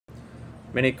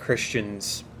Many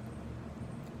Christians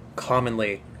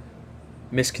commonly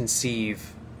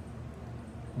misconceive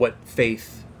what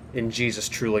faith in Jesus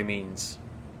truly means,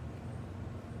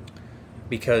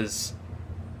 because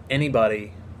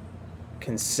anybody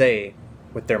can say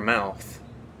with their mouth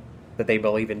that they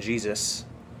believe in Jesus,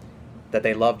 that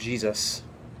they love Jesus,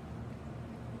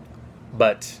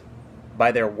 but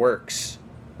by their works,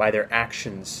 by their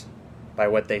actions, by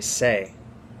what they say,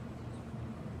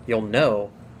 you'll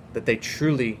know that they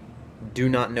truly do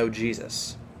not know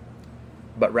Jesus,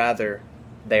 but rather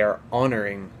they are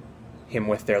honoring him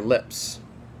with their lips,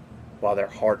 while their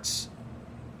hearts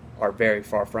are very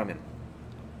far from him.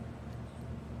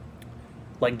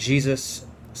 Like Jesus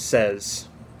says,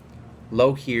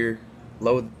 "Lo here,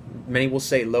 lo," many will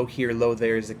say, "Lo here, lo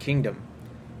there is the kingdom.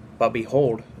 But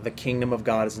behold, the kingdom of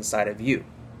God is inside of you."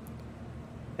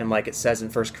 And like it says in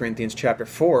 1 Corinthians chapter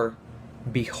 4,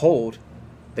 "Behold,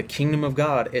 the kingdom of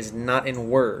God is not in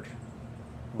word,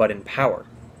 but in power."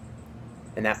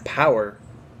 And that power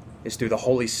is through the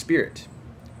Holy Spirit,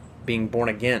 being born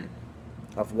again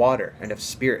of water and of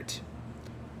spirit.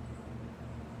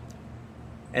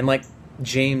 And like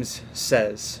James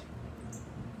says,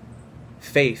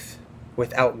 faith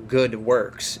without good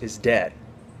works is dead.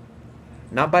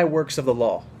 Not by works of the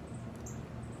law,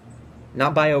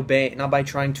 not by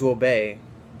trying to obey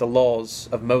the laws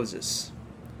of Moses,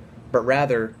 but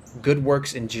rather good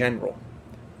works in general,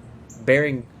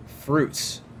 bearing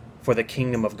fruits for the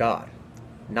kingdom of God,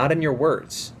 not in your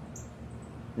words,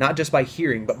 not just by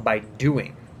hearing, but by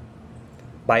doing,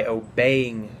 by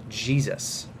obeying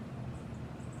Jesus.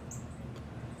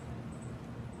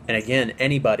 And again,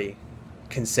 anybody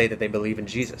can say that they believe in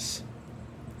Jesus,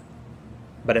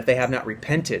 but if they have not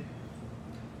repented,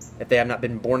 if they have not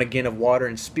been born again of water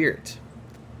and spirit,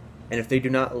 and if they do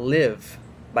not live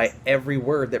by every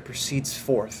word that proceeds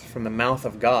forth from the mouth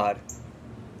of God,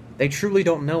 they truly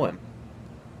don't know him.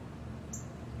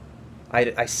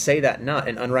 I say that not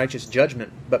in unrighteous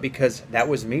judgment, but because that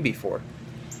was me before.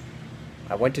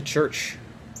 I went to church.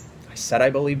 I said I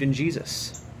believed in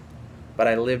Jesus, but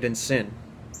I lived in sin.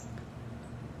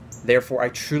 Therefore, I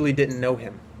truly didn't know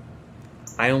him.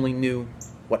 I only knew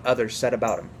what others said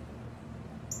about him.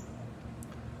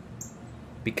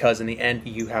 Because in the end,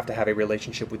 you have to have a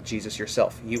relationship with Jesus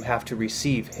yourself. You have to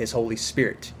receive his Holy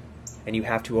Spirit, and you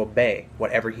have to obey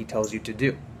whatever he tells you to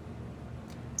do.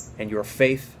 And your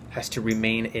faith has to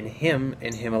remain in him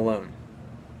and him alone.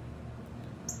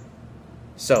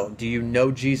 So, do you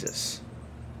know Jesus?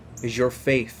 Is your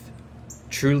faith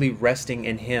truly resting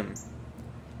in him?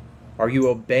 Are you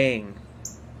obeying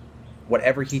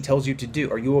whatever he tells you to do?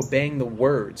 Are you obeying the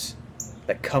words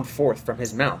that come forth from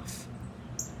his mouth?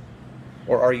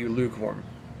 Or are you lukewarm?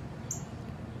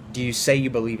 Do you say you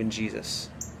believe in Jesus,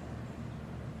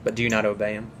 but do you not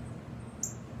obey him?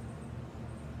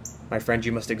 My friend,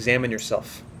 you must examine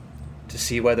yourself to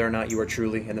see whether or not you are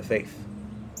truly in the faith.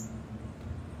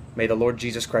 May the Lord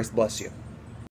Jesus Christ bless you.